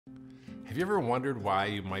Have you ever wondered why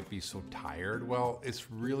you might be so tired? Well, it's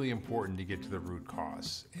really important to get to the root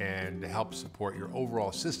cause and to help support your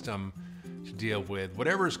overall system to deal with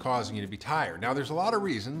whatever is causing you to be tired. Now, there's a lot of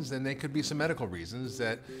reasons, and they could be some medical reasons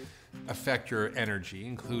that affect your energy,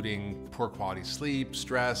 including poor quality sleep,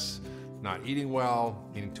 stress, not eating well,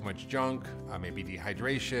 eating too much junk, maybe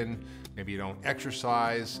dehydration, maybe you don't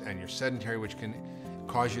exercise and you're sedentary, which can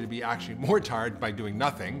cause you to be actually more tired by doing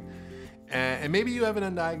nothing. And maybe you have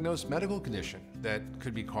an undiagnosed medical condition that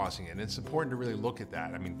could be causing it. And it's important to really look at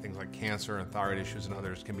that. I mean, things like cancer and thyroid issues and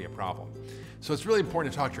others can be a problem. So it's really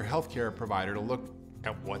important to talk to your healthcare provider to look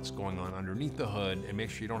at what's going on underneath the hood and make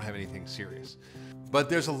sure you don't have anything serious. But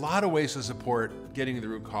there's a lot of ways to support getting to the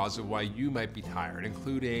root cause of why you might be tired,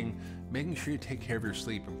 including making sure you take care of your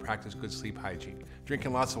sleep and practice good sleep hygiene,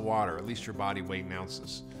 drinking lots of water, at least your body weight in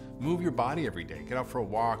ounces. Move your body every day, get out for a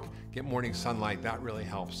walk, get morning sunlight, that really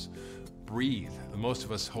helps. Breathe. Most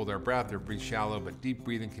of us hold our breath or breathe shallow, but deep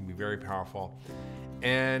breathing can be very powerful.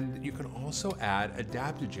 And you can also add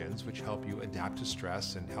adaptogens, which help you adapt to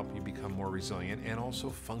stress and help you become more resilient, and also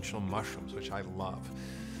functional mushrooms, which I love.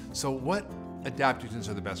 So what adaptogens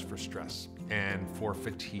are the best for stress and for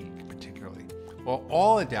fatigue particularly? Well,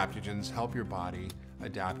 all adaptogens help your body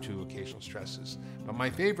adapt to occasional stresses. But my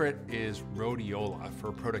favorite is rhodiola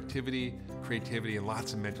for productivity, creativity, and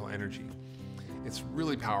lots of mental energy. It's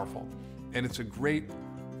really powerful. And it's a great,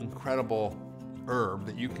 incredible herb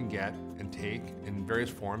that you can get and take in various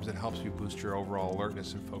forms that helps you boost your overall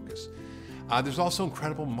alertness and focus. There's also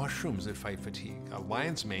incredible mushrooms that fight fatigue.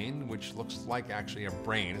 Lion's mane, which looks like actually a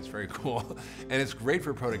brain, it's very cool. And it's great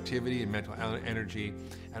for productivity and mental energy.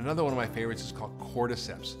 And another one of my favorites is called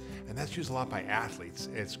cordyceps. And that's used a lot by athletes.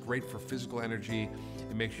 It's great for physical energy.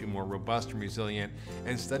 It makes you more robust and resilient.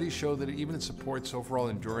 And studies show that it even supports overall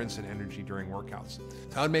endurance and energy during workouts.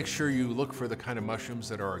 So I would make sure you look for the kind of mushrooms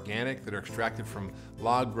that are organic, that are extracted from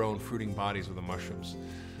log-grown fruiting bodies of the mushrooms.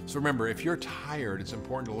 So remember, if you're tired, it's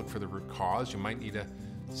important to look for the root cause. You might need to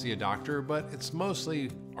see a doctor, but it's mostly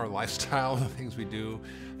our lifestyle, the things we do,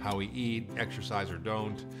 how we eat, exercise or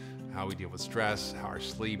don't, how we deal with stress, how our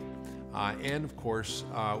sleep. And of course,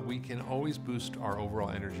 we can always boost our overall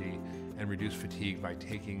energy and reduce fatigue by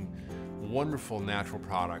taking wonderful natural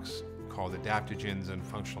products called adaptogens and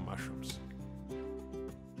functional mushrooms.